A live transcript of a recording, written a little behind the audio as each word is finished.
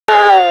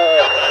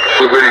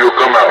the video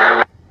come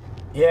out.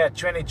 Yeah,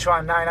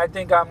 Trinitron 9. I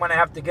think I'm going to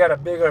have to get a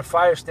bigger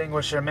fire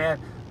extinguisher, man.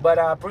 But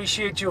I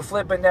appreciate you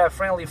flipping that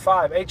friendly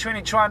 5. Hey,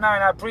 Trinitron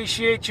 9, I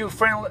appreciate you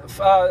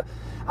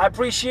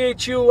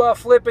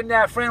flipping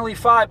that friendly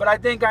 5, but I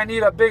think I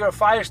need a bigger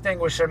fire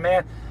extinguisher,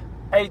 man.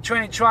 Hey,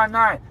 Trinitron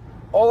 9,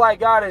 all I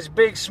got is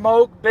big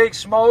smoke, big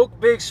smoke,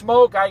 big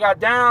smoke. I got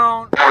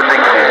down. Let me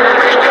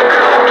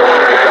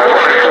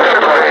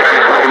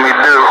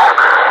do.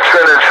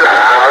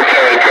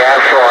 Okay,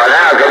 that's all.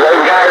 Now, because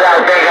those guys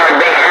out there got a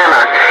big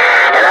hammer,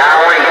 and I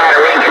only got a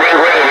ring-a-ding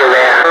radio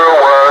there.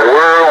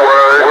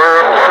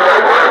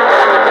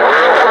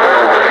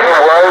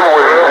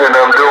 And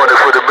I'm doing it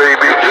for the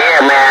baby.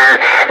 Yeah, man.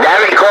 That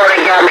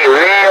recording got me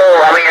real.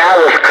 I mean, I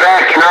was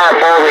cracking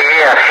up over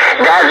here.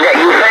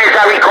 You finished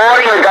that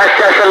recording, or that's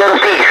just a little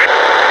piece?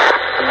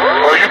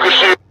 Oh, you can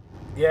see.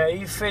 Yeah,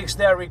 he fixed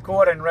that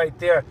recording right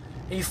there.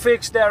 He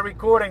fixed that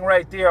recording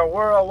right there.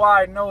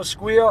 Worldwide, no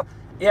squeal.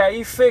 Yeah,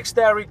 he fixed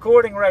that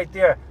recording right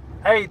there.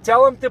 Hey,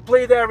 tell him to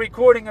play that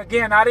recording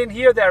again. I didn't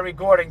hear that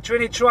recording.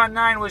 Trinitron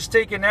 9 was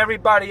taking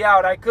everybody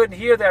out. I couldn't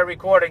hear that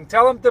recording.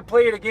 Tell him to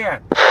play it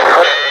again.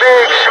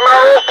 Big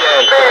smoke,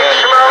 big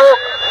smoke,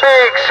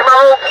 big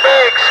smoke,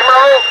 big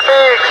smoke,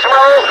 big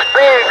smoke, big smoke,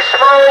 big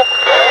smoke,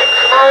 big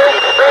smoke,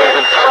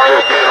 big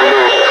smoke,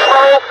 big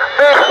smoke.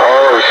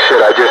 Oh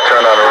shit, I just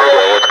turned on the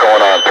radio. What's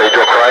going on?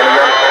 Pedro crying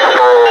again?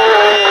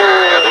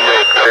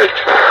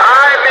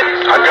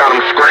 I got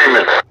him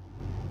screaming.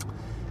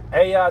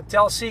 Hey,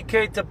 tell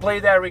CK to play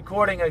that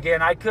recording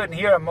again. I couldn't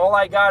hear him. All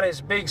I got is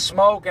big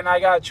smoke, and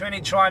I got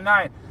Trinitron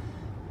 9.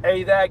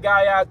 Hey, that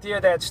guy out there,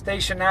 that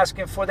station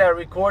asking for that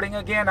recording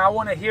again, I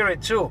want to hear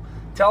it too.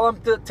 Tell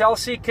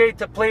CK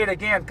to play it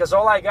again, because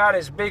all I got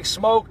is big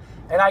smoke,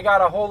 and I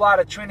got a whole lot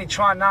of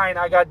Trinitron 9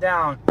 I got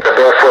down.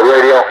 Barefoot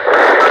radio?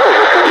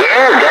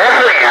 Yeah,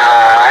 definitely.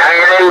 I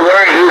heard every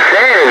word you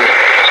said.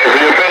 If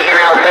you're taking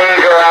out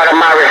Pedro out of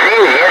my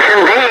receivers, yes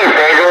indeed.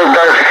 Pedro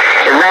does.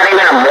 It's not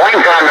even a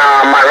blink on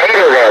my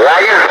radio there,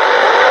 Roger.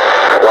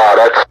 Wow,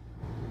 that's...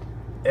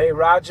 Hey,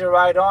 Roger,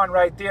 right on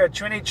right there.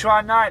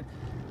 Trinitron 9.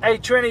 Hey,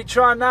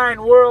 Trinitron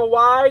 9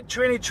 worldwide.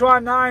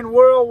 Trinitron 9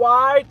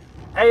 worldwide.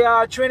 Hey,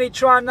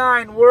 Trinitron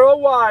 9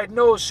 worldwide.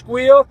 No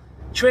squeal.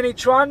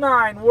 Trinitron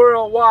 9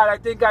 worldwide. I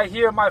think I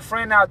hear my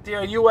friend out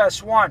there,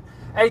 US1.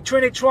 Hey,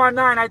 Trinitron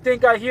 9, I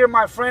think I hear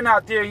my friend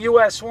out there,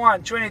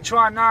 US1.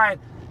 Trinitron 9,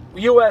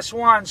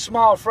 US1,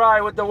 small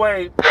fry with the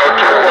wave.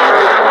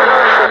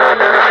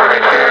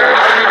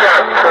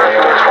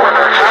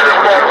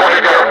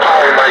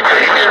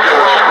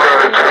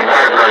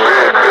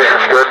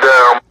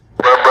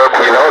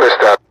 You noticed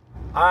that.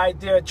 Alright,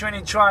 dear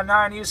Trinitron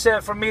 9, you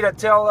said for me to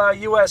tell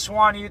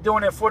US1 you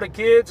doing it for the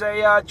kids.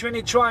 Hey,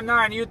 Trinitron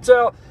 9, you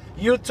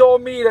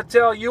told me to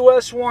tell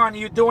US1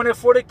 you doing it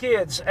for the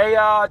kids. Hey,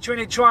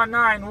 Trinitron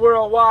 9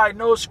 worldwide,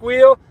 no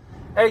squeal.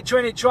 Hey,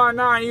 Trinitron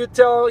 9, you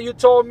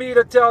told me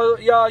to tell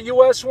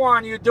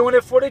US1 you doing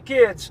it for the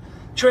kids.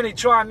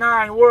 Trinitron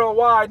 9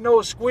 worldwide,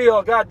 no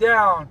squeal, got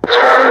down. Now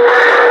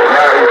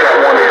he's got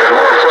one of his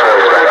long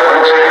stories back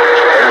once,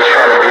 and he's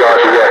trying to be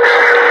RDX.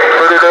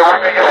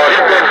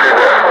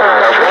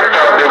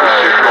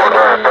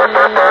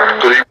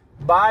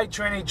 Bye,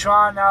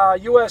 Trinitron.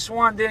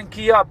 US1 didn't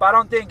key up. I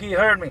don't think he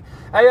heard me.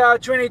 Hey,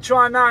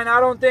 Trinitron 9, I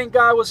don't think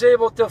I was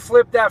able to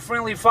flip that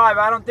friendly 5.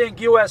 I don't think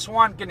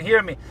US1 can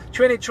hear me.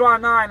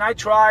 Trinitron 9, I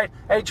tried.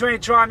 Hey,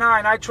 Trinitron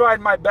 9, I tried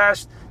my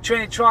best.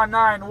 Trinitron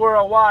 9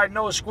 worldwide,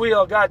 no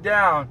squeal, got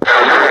down.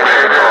 I'm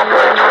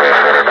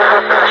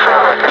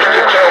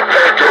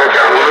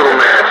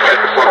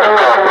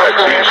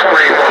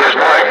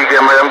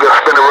gonna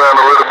spin around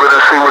a little bit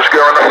and see what's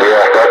going on.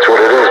 Yeah, that's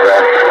what it is,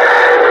 man.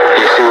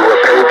 You see,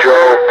 with Pedro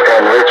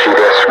and Richie,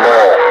 they're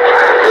small.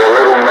 They're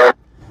little men.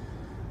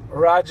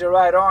 Roger,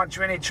 right on.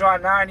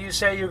 Trinitron 9, you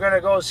say you're going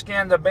to go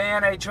scan the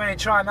band. Hey,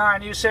 Trinitron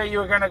 9, you say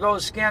you're going to go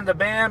scan the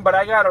band, but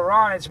I got to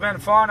run. It's been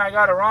fun. I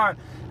got to run.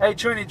 Hey,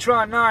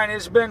 Trinitron 9,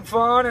 it's been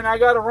fun, and I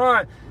got to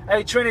run.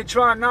 Hey,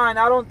 Trinitron 9,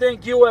 I don't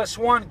think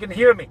US1 can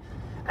hear me.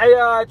 Hey,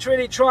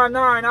 Trinitron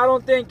 9, I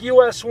don't think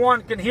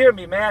US1 can hear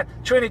me, man.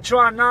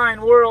 Trinitron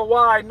 9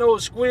 worldwide, no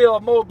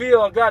squeal,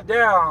 Mobile got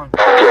down.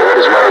 Okay,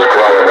 with his nose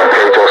growing and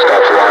Pedro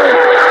starts lying.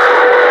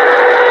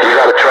 You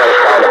gotta try to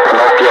find a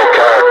Pinocchio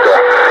character,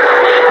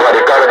 but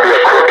it gotta be a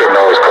crooked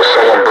nose, because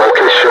someone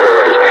broke his shit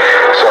already.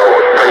 So,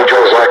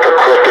 Pedro's like a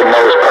crooked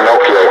nose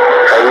Pinocchio.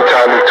 Every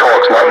time he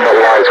talks, nothing but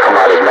lies come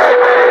out his mouth.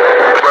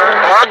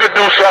 I could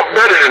do something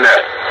better than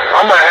that.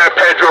 I'm gonna have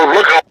Pedro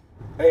look up.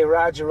 Hey,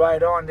 Roger,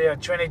 right on there.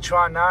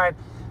 Trinitron 9.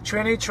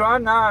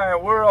 Trinitron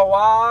 9.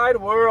 Worldwide,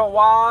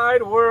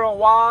 worldwide,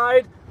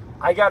 worldwide.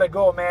 I gotta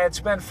go, man.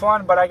 It's been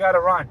fun, but I gotta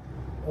run.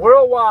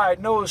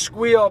 Worldwide, no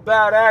squeal,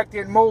 bad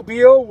acting,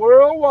 Mobile.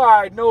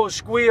 Worldwide, no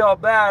squeal,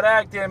 bad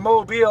acting,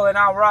 Mobile, and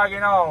I'm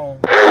rocking on.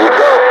 There you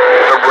go.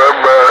 I'm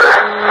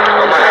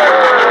gonna have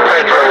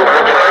Pedro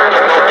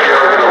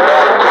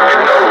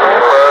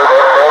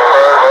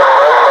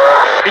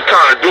he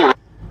trying to do.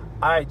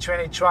 Alright,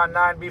 Trinitron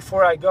 9,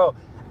 before I go.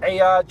 Hey,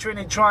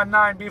 Trinitron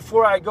 9,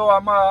 before I go,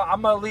 I'm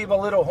gonna leave a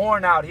little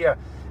horn out here.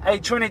 Hey,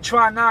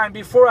 Trinitron 9,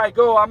 before I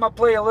go, I'm going to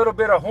play a little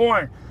bit of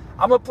horn.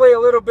 I'm going to play a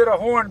little bit of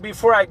horn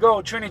before I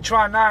go.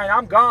 Trinitron 9,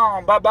 I'm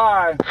gone.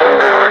 Bye-bye. That's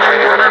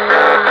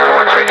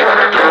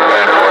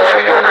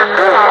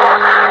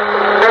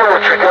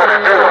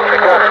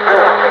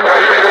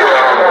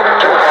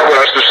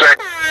the same.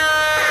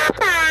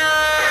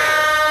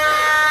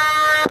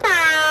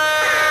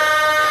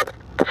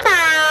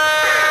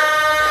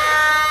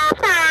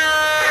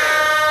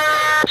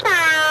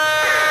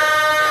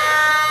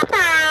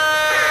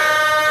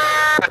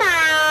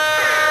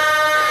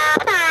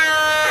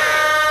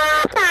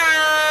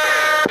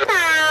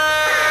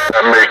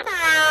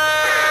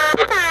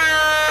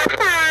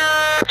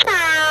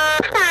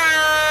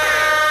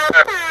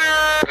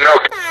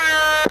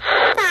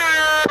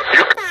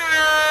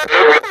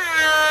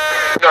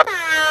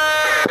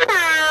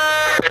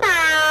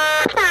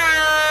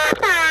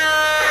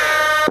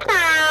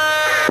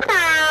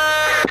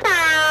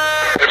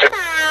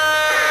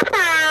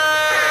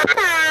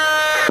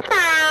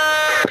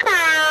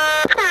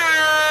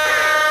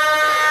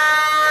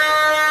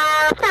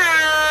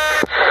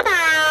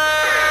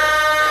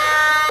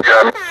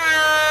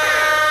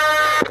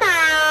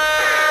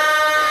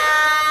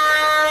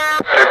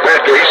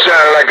 He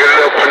sounded like a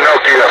little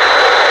Pinocchio.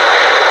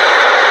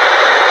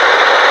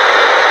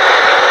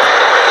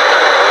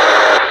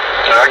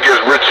 I guess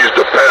Richie's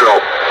Geppetto.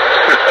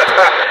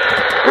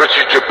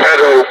 Richie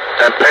Geppetto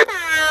and Pet.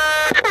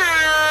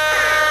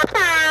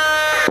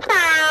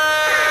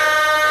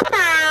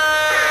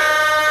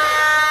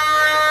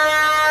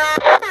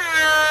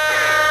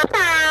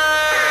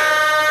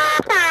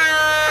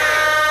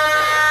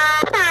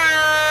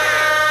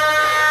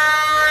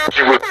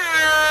 She was.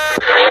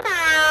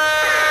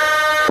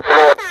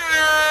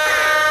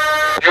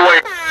 You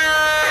ain't.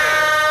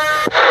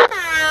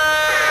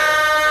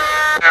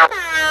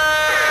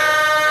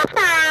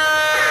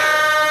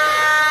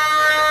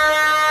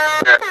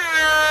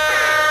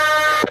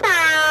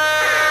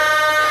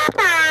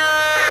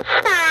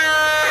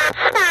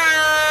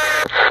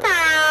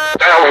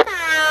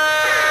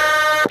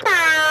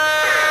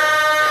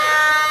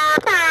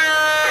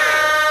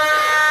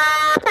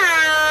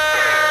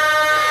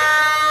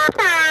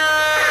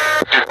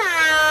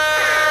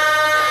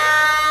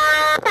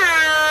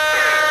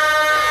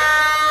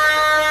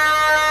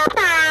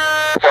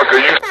 Fucker,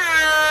 you